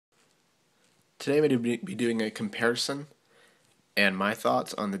Today I'm going to be doing a comparison and my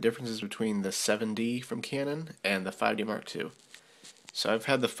thoughts on the differences between the 7D from Canon and the 5D Mark II. So I've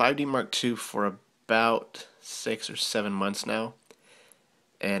had the 5D Mark II for about 6 or 7 months now,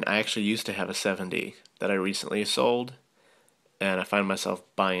 and I actually used to have a 7D that I recently sold, and I find myself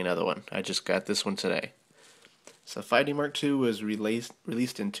buying another one. I just got this one today. So 5D Mark II was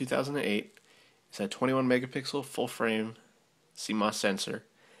released in 2008. It's a 21 megapixel full frame CMOS sensor.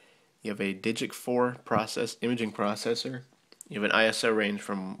 You have a Digic 4 imaging processor. You have an ISO range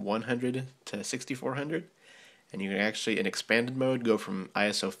from 100 to 6400, and you can actually, in expanded mode, go from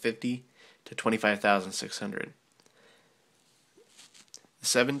ISO 50 to 25,600. The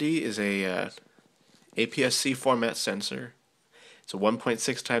 7D is a APS-C format sensor. It's a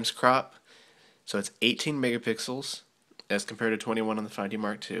 1.6 times crop, so it's 18 megapixels as compared to 21 on the 5D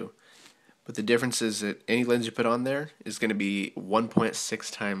Mark II. But the difference is that any lens you put on there is going to be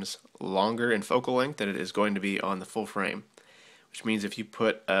 1.6 times longer in focal length than it is going to be on the full frame. Which means if you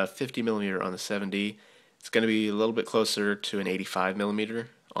put a 50 millimeter on the 7D, it's going to be a little bit closer to an 85 millimeter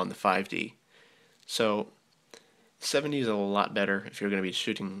on the 5D. So 7D is a lot better if you're going to be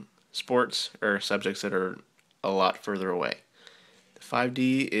shooting sports or subjects that are a lot further away. The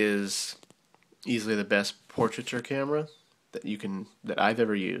 5D is easily the best portraiture camera that I've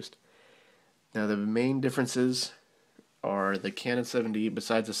ever used. Now the main differences are the Canon 7D,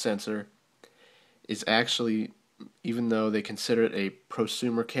 besides the sensor, is actually, even though they consider it a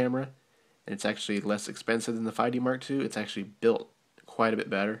prosumer camera, and it's actually less expensive than the 5D Mark II, it's actually built quite a bit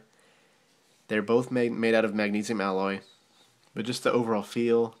better. They're both made out of magnesium alloy, but just the overall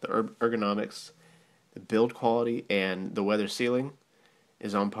feel, the ergonomics, the build quality, and the weather sealing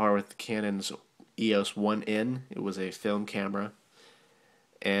is on par with Canon's EOS 1N. It was a film camera,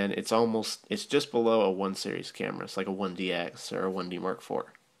 and it's just below a 1 series camera. It's like a 1DX or a 1D Mark IV.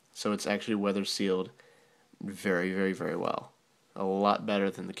 So it's actually weather sealed very, very, very well. A lot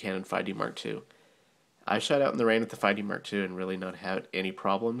better than the Canon 5D Mark II. I shot out in the rain with the 5D Mark II and really not had any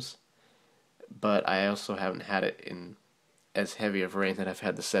problems, but I also haven't had it in as heavy of rain that I've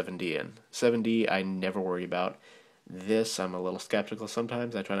had the 7D in. 7D I never worry about. This I'm a little skeptical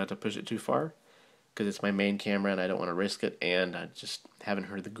sometimes. I try not to push it too far, because it's my main camera and I don't want to risk it, and I just haven't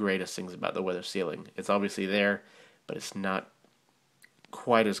heard the greatest things about the weather sealing. It's obviously there, but it's not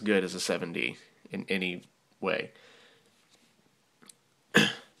quite as good as a 7D in any way.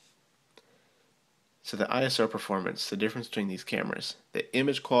 So the ISO performance, the difference between these cameras, the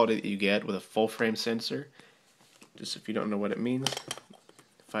image quality that you get with a full frame sensor, just if you don't know what it means,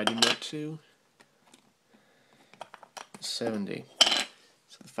 5D Mark II, 7D.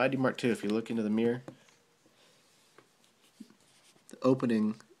 So the 5D Mark II, if you look into the mirror, the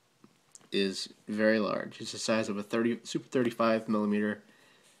opening is very large. It's the size of a Super 35 millimeter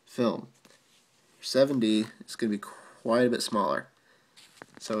film. 7D is going to be quite a bit smaller.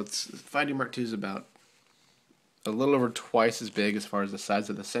 So 5D Mark II is about a little over twice as big as far as the size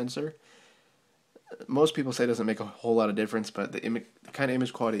of the sensor. Most people say it doesn't make a whole lot of difference, but the kind of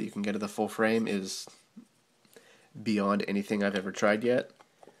image quality that you can get of the full frame is beyond anything I've ever tried yet.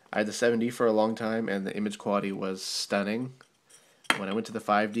 I had the 7D for a long time, and the image quality was stunning. When I went to the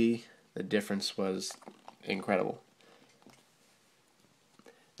 5D, the difference was incredible.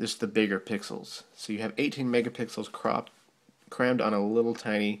 Just the bigger pixels. So you have 18 megapixels crammed on a little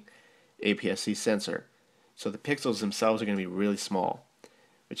tiny APS-C sensor. So the pixels themselves are going to be really small,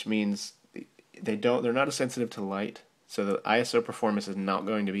 which means they're not as sensitive to light. So the ISO performance is not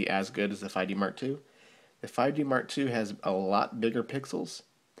going to be as good as the 5D Mark II. The 5D Mark II has a lot bigger pixels,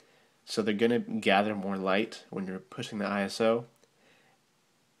 so they're going to gather more light when you're pushing the ISO.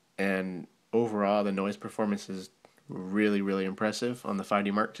 And overall, the noise performance is really, really impressive on the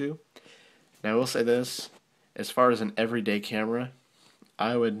 5D Mark II. Now I will say this, as far as an everyday camera,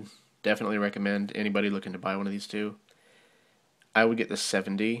 I would definitely recommend anybody looking to buy one of these two. I would get the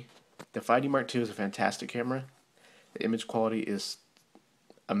 7D. The 5D Mark II is a fantastic camera. The image quality is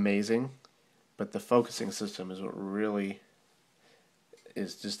amazing, but the focusing system is what really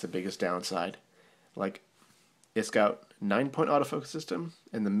is just the biggest downside. Like, it's got 9-point autofocus system,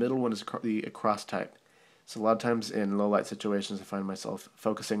 and the middle one is the cross type. So a lot of times in low light situations I find myself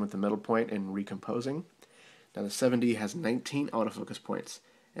focusing with the middle point and recomposing. Now the 7D has 19 autofocus points,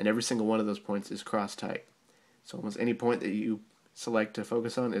 and every single one of those points is cross type. So almost any point that you select to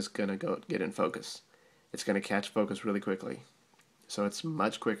focus on is going to get in focus. It's going to catch focus really quickly. So it's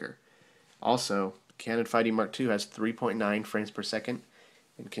much quicker. Also, Canon 5D Mark II has 3.9 frames per second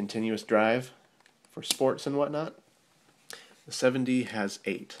in continuous drive for sports and whatnot. The 7D has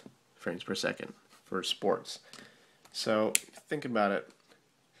 8 frames per second for sports. So, think about it.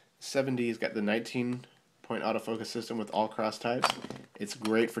 7D's got the 19-point autofocus system with all cross types. It's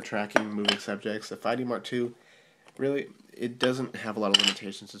great for tracking moving subjects. The 5D Mark II, really, it doesn't have a lot of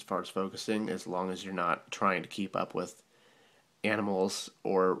limitations as far as focusing, as long as you're not trying to keep up with animals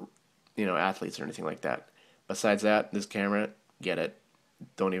or, athletes or anything like that. Besides that, this camera, get it.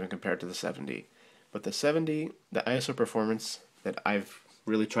 Don't even compare it to the 7D. But the 7D, the ISO performance that I've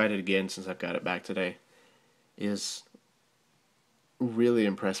really tried it again since I've got it back today, is really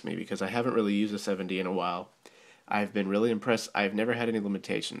impressed me because I haven't really used a 7D in a while. I've been really impressed. I've never had any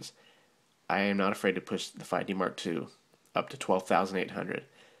limitations. I am not afraid to push the 5D Mark II up to 12,800.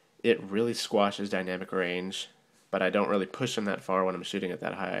 It really squashes dynamic range, but I don't really push them that far when I'm shooting at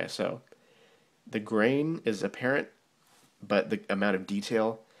that high ISO. The grain is apparent, but the amount of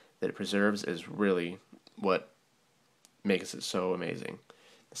detail that it preserves is really what makes it so amazing.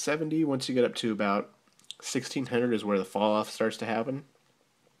 The 7D, once you get up to about 1600 is where the fall off starts to happen.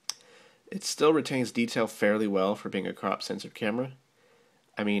 It still retains detail fairly well for being a crop censored camera.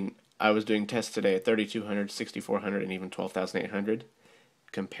 I mean, I was doing tests today at 3200, 6400, and even 12800.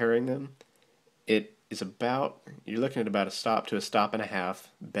 Comparing them, it is about, you're looking at about a stop to a stop and a half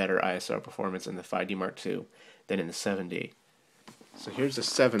better ISO performance in the 5D Mark II than in the 7D. So here's the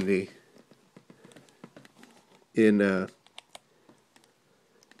 7D in a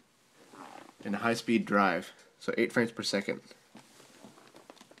high-speed drive, so 8 frames per second.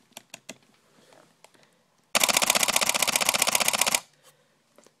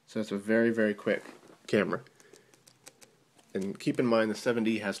 So it's a very, very quick camera. And keep in mind the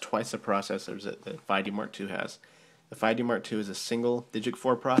 7D has twice the processors that the 5D Mark II has. The 5D Mark II is a single Digic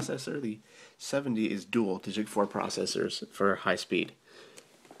 4 processor. The 7D is dual Digic 4 processors for high speed.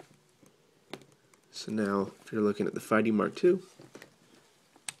 So now, if you're looking at the 5D Mark II,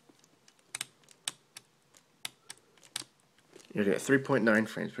 you're going to get 3.9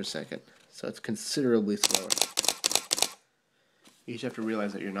 frames per second. So it's considerably slower. You just have to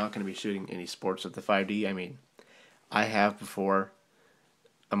realize that you're not going to be shooting any sports with the 5D. I mean, I have before.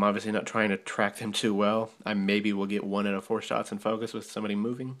 I'm obviously not trying to track them too well. I maybe will get 1 out of 4 shots in focus with somebody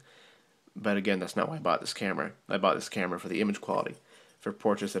moving. But again, that's not why I bought this camera. I bought this camera for the image quality, for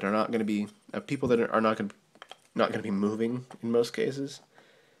portraits that are not going to be, people that are not going to be moving in most cases.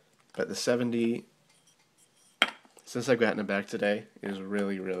 But the 7D, since I've gotten it back today, is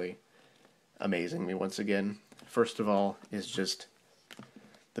really, really amazing me once again. First of all is just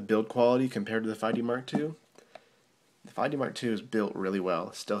the build quality compared to the 5D Mark II. The 5D Mark II is built really well.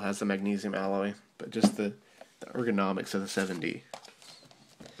 It still has the magnesium alloy, but just the ergonomics of the 7D.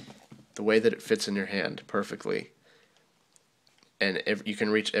 The way that it fits in your hand perfectly. And you can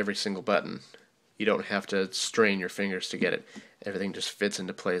reach every single button. You don't have to strain your fingers to get it. Everything just fits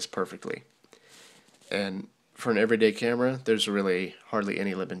into place perfectly. And for an everyday camera, there's really hardly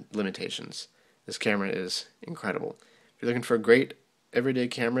any limitations. This camera is incredible. If you're looking for a great everyday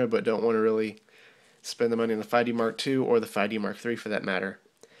camera but don't want to really spend the money on the 5D Mark II or the 5D Mark III for that matter,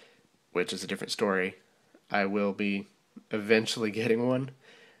 which is a different story, I will be eventually getting one,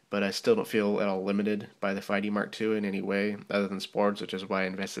 but I still don't feel at all limited by the 5D Mark II in any way other than sports, which is why I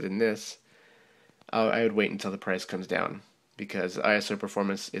invested in this. I would wait until the price comes down because ISO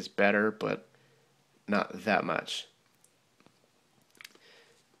performance is better, but not that much.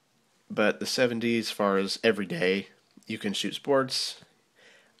 But the 7D, as far as everyday, you can shoot sports,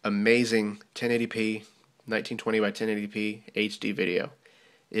 amazing 1080p, 1920 by 1080p HD video.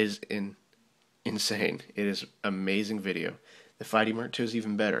 It is insane. It is amazing video. The 5D Mark II is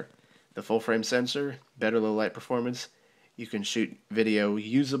even better. The full frame sensor, better low light performance. You can shoot video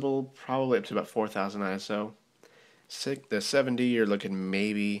usable probably up to about 4000 ISO. The 7D, you're looking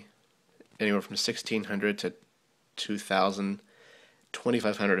maybe anywhere from 1600 to 2000,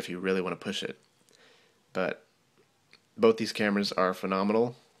 2500 if you really want to push it. But both these cameras are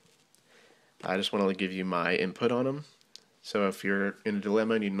phenomenal. I just want to give you my input on them. So if you're in a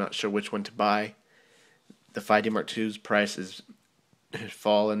dilemma and you're not sure which one to buy, the 5D Mark II's price has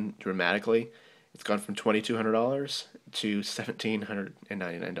fallen dramatically. It's gone from $2,200 to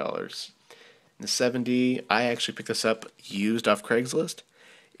 $1,799. The 7D, I actually picked this up used off Craigslist.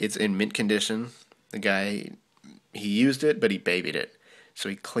 It's in mint condition. The guy, he used it, but he babied it. So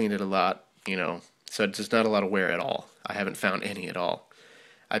he cleaned it a lot, so it's just not a lot of wear at all. I haven't found any at all.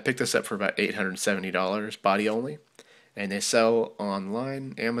 I picked this up for about $870, body only, and they sell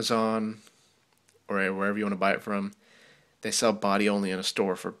online, Amazon, or wherever you want to buy it from. They sell body only in a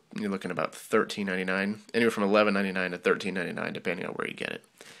store for, you're looking about $13.99, anywhere from $11.99 to $13.99, depending on where you get it.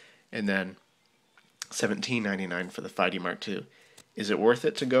 And then $17.99 for the 5D Mark II. Is it worth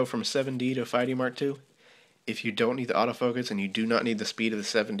it to go from a 7D to a 5D Mark II? If you don't need the autofocus and you do not need the speed of the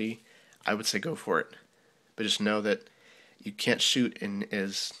 70, I would say go for it. But just know that you can't shoot in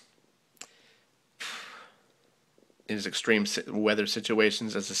as extreme weather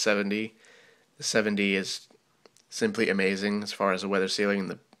situations as the 70. The 70 is simply amazing as far as the weather sealing and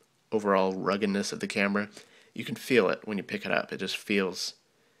the overall ruggedness of the camera. You can feel it when you pick it up. It just feels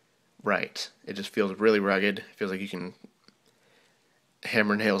right. It just feels really rugged. It feels like you can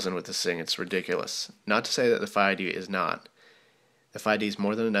hammer nails in with this thing. It's ridiculous. Not to say that the 5D is not. The 5D is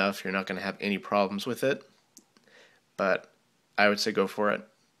more than enough. You're not going to have any problems with it. But I would say go for it.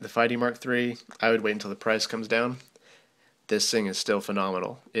 The 5D Mark III, I would wait until the price comes down. This thing is still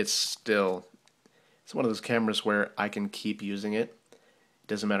phenomenal. It's one of those cameras where I can keep using it. It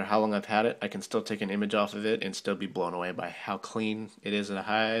doesn't matter how long I've had it. I can still take an image off of it and still be blown away by how clean it is at a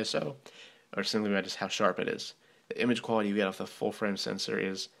high ISO, or simply by just how sharp it is. The image quality you get off the full frame sensor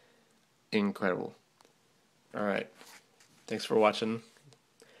is incredible. Alright, thanks for watching.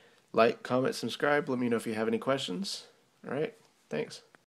 Like, comment, subscribe. Let me know if you have any questions. Alright, thanks.